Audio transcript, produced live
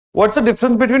What's the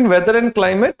difference between weather and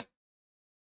climate?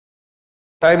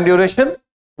 Time duration.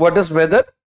 What is weather?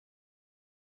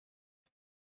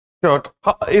 Short.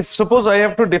 If suppose I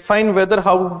have to define weather,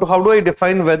 how do I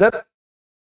define weather?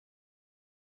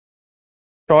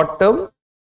 Short term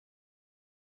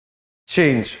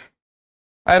change.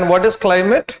 And what is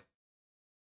climate?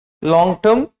 Long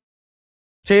term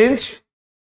change.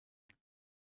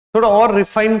 थोड़ा और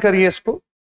refine करिए इसको,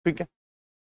 ठीक है?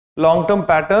 Long term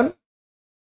pattern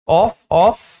of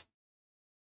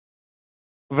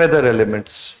weather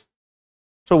elements.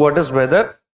 So what is weather?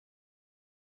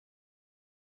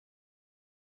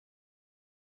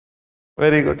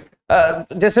 Very good.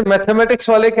 जैसे mathematics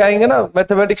वाले क्या आएंगे ना,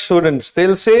 mathematics students,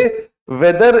 they'll say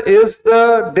weather is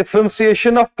the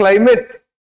differentiation of climate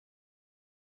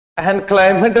and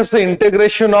climate is the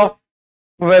integration of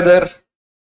weather.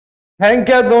 हैं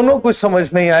क्या दोनों? कुछ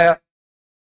समझ नहीं आया.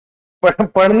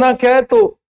 पढ़ना क्या है?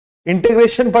 तो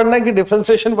इंटीग्रेशन पढ़ना है कि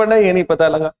डिफरेंशिएशन पढ़ना है, ये नहीं पता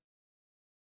लगा.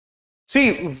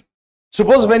 See,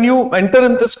 suppose when you enter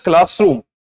in this classroom,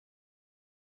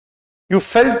 you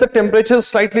felt the temperature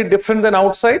slightly different than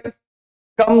outside.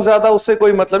 कम ज्यादा उससे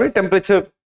कोई मतलब नहीं. टेम्परेचर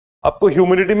आपको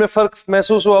ह्यूमिडिटी में फर्क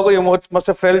महसूस हुआ होगा. You must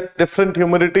have felt different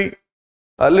humidity,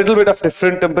 a little bit of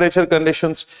different temperature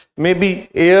conditions. Maybe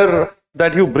air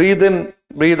that you breathe in,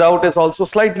 breathe out is also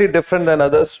slightly different than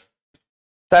others.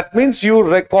 That means you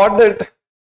recorded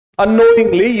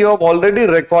unknowingly. You have already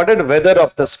recorded weather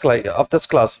of this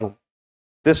classroom.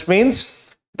 This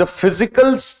means the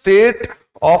physical state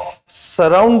of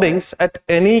surroundings at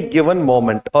any given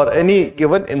moment or any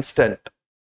given instant.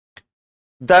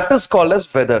 That is called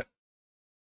as weather.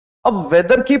 अब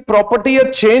weather की property या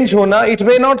change होना, it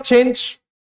may not change.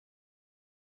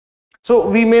 So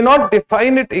we may not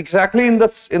define it exactly in the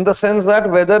sense that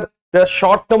whether there are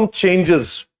short-term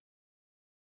changes.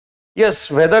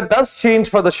 Yes, weather does change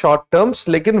for the short terms,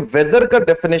 लेकिन weather का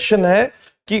definition है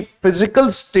कि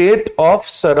physical state of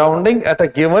surrounding at a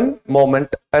given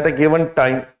moment, at a given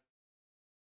time.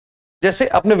 जैसे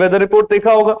आपने weather report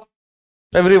देखा होगा,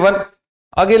 everyone,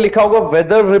 आगे लिखा होगा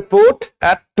weather report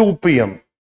at 2 p.m.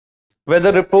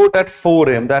 weather report at 4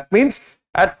 a.m. That means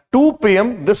at 2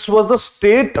 p.m. this was the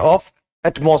state of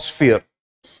atmosphere.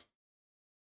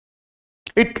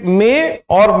 It may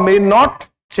or may not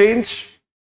change.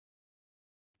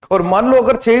 और मान लो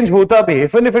अगर चेंज होता भी,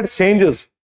 even if it changes,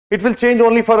 it will change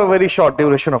only for a very short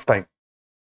duration of time.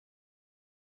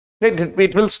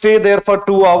 It will stay there for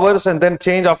 2 hours and then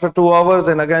change after 2 hours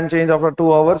and again change after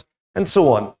 2 hours and so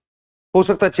on. हो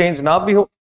सकता है change ना भी हो,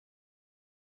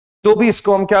 तो भी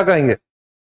इसको हम क्या कहेंगे?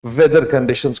 Weather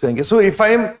conditions कहेंगे. So if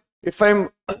I'm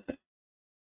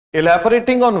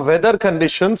elaborating on weather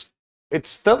conditions,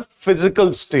 it's the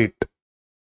physical state.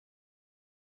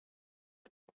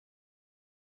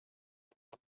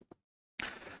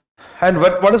 And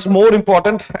what is more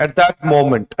important at that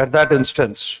moment, at that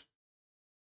instance?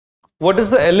 What is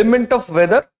the element of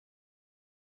weather?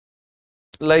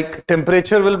 Like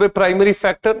temperature will be primary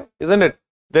factor, isn't it?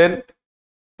 Then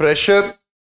pressure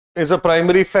is a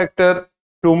primary factor,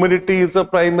 humidity is a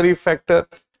primary factor,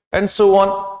 and so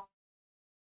on.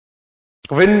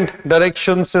 Wind,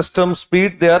 direction, system,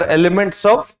 speed, they are elements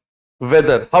of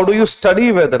weather. How do you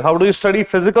study weather? How do you study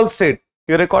physical state?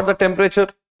 You record the temperature,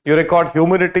 you record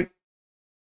humidity.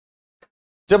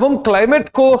 जब हम climate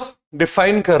को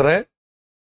define कर रहे हैं,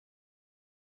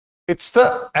 it's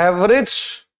the average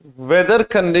weather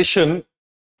condition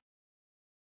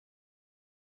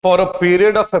for a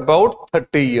period of about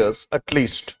 30 years at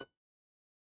least.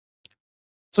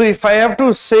 So if I have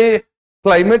to say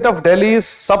climate of Delhi is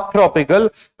subtropical,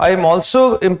 I am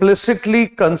also implicitly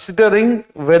considering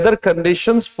weather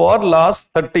conditions for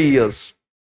last 30 years.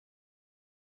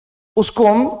 उसको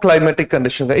हम climatic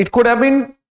condition का. It could have been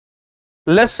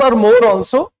less or more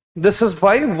also. This is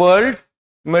by World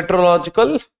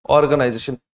Meteorological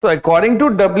Organization. So according to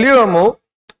WMO,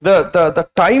 the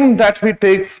time that we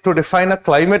take to define a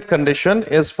climate condition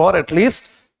is for at least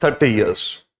 30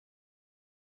 years.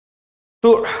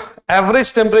 So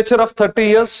average temperature of 30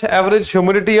 years, average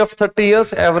humidity of 30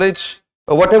 years, average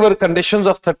whatever conditions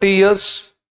of 30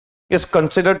 years is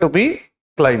considered to be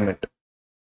climate.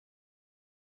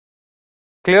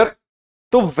 Clear?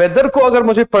 तो weather को अगर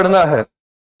मुझे पढ़ना है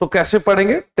तो कैसे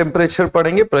पढ़ेंगे? Temperature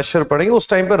पढ़ेंगे, प्रेशर पढ़ेंगे, उस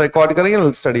टाइम पे रिकॉर्ड करेंगे,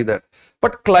 will study that.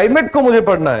 But climate को मुझे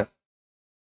पढ़ना है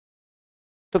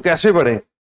तो कैसे पढ़ें?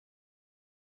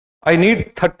 I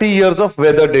need 30 years of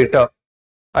weather data,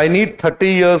 I need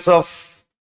 30 years of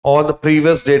all the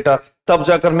previous data, तब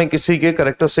जाकर मैं किसी के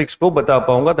कैरेक्टरिस्टिक्स को बता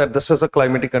पाऊंगा that this is a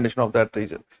climatic condition of that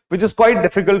reason, which is quite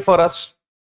difficult for us.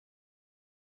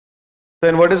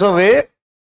 Then what is a way?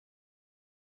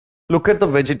 Look at the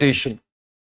vegetation.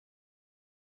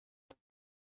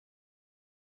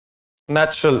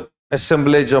 Natural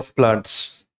assemblage of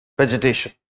plants,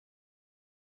 vegetation.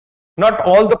 Not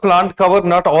all the plant cover,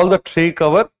 not all the tree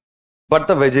cover, but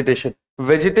the vegetation.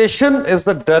 Vegetation is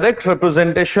the direct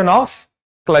representation of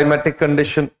climatic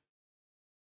condition.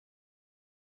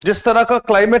 जिस तरह का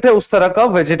climate है उस तरह का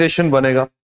vegetation बनेगा.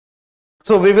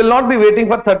 So we will not be waiting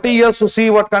for 30 years to see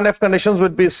what kind of conditions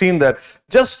would be seen there.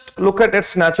 Just look at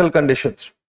its natural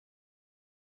conditions.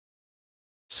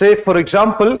 Say for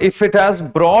example, if it has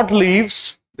broad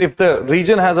leaves, if the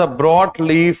region has a broad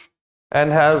leaf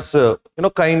and has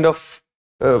kind of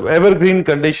evergreen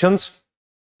conditions,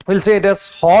 we'll say it has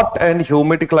hot and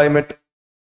humid climate.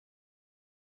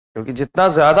 क्योंकि जितना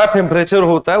ज्यादा temperature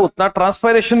होता है उतना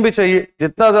transpiration भी चाहिए,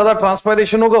 जितना ज्यादा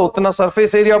ट्रांसपायरेशन होगा उतना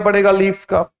सरफेस एरिया बढ़ेगा लीफ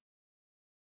का.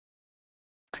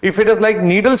 If it is like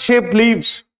needle shaped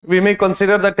leaves, we may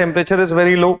consider the temperature is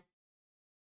very low.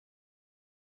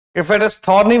 If it is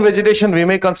thorny vegetation, we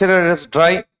may consider it as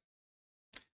dry.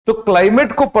 तो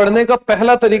climate को पढ़ने का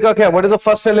पहला तरीका क्या है? What is the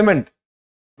first element?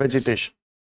 Vegetation.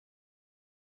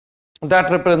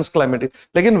 That represents climate.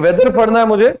 लेकिन weather पढ़ना है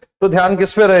मुझे तो ध्यान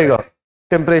किस पे रहेगा?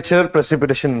 Temperature,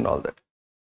 precipitation and all that.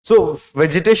 So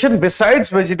vegetation, besides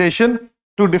vegetation,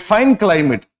 to define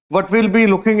climate, what we'll be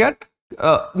looking at,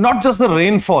 not just the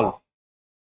rainfall,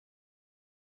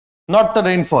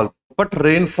 but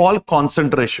rainfall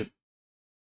concentration.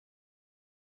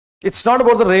 It's not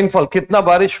about the rainfall, kitna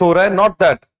barish ho raha hai, not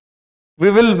that. We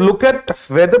will look at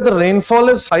whether the rainfall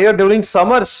is higher during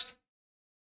summers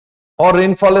or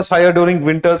rainfall is higher during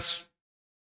winters,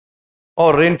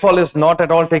 or rainfall is not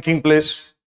at all taking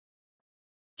place.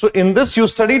 So in this you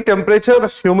study temperature,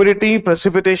 humidity,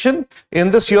 precipitation.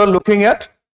 In this you are looking at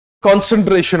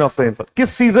concentration of rainfall.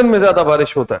 Kis season mein zyada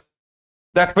barish hota hai?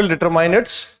 That will determine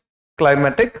its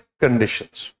climatic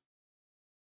conditions.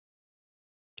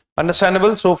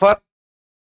 Understandable so far?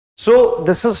 So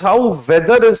this is how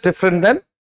weather is different than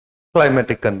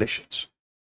climatic conditions.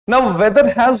 Now weather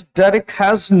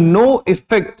has no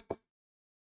effect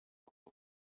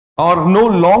or no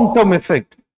long-term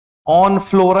effect on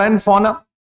flora and fauna.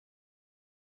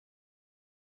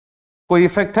 कोई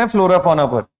effect है flora फाना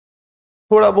पर?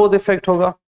 थोड़ा बहुत effect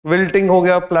होगा. Wilting हो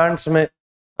गया plants में.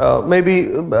 Maybe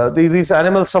these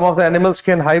animals, some of the animals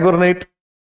can hibernate.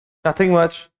 Nothing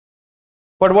much.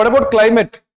 But what about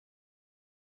climate?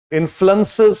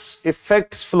 Influences,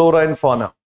 affects flora and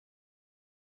fauna.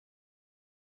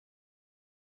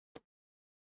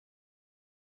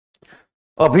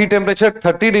 अभी टेम्परेचर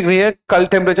 30 डिग्री है, कल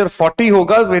टेम्परेचर 40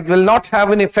 होगा. It will not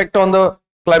have an effect on the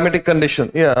climatic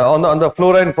condition, on the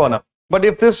flora and fauna. But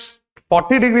if this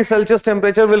 40 degree Celsius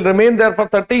temperature will remain there for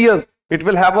 30 years, it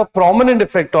will have a prominent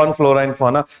effect on flora and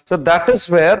fauna. So that is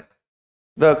where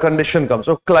the condition comes.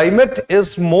 So climate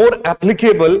is more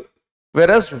applicable,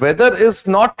 whereas weather is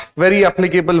not very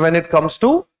applicable when it comes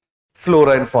to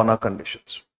flora and fauna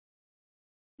conditions.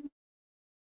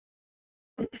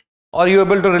 Are you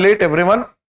able to relate, everyone?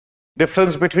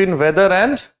 Difference between weather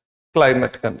and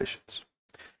climate conditions.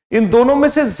 इन दोनों में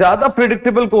से ज्यादा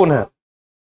predictable कौन है?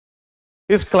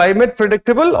 Is climate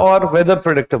predictable or weather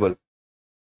predictable?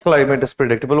 Climate is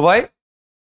predictable. Why?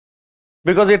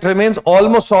 Because it remains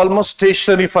almost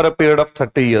stationary for a period of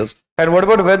 30 years. And what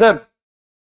about weather?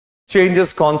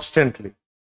 Changes constantly.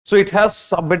 So it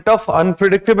has a bit of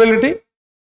unpredictability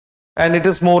and it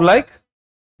is more like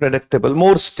predictable,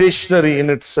 more stationary in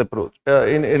its approach,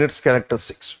 in its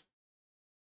characteristics.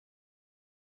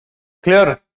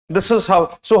 Clear? This is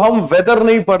how. So हम weather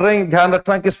नहीं पढ़ रहे हैं, ध्यान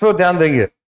रखना किस पे ध्यान देंगे?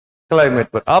 क्लाइमेट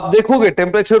पर. आप देखोगे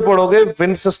टेम्परेचर पढ़ोगे,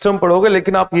 विंड सिस्टम पढ़ोगे,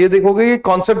 लेकिन आप ये देखोगे कि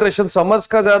कॉन्सेंट्रेशन समर्स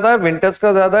का ज्यादा है, विंटर्स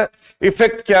का ज्यादा है.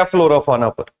 इफेक्ट क्या फ्लोरा फाना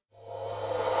पर?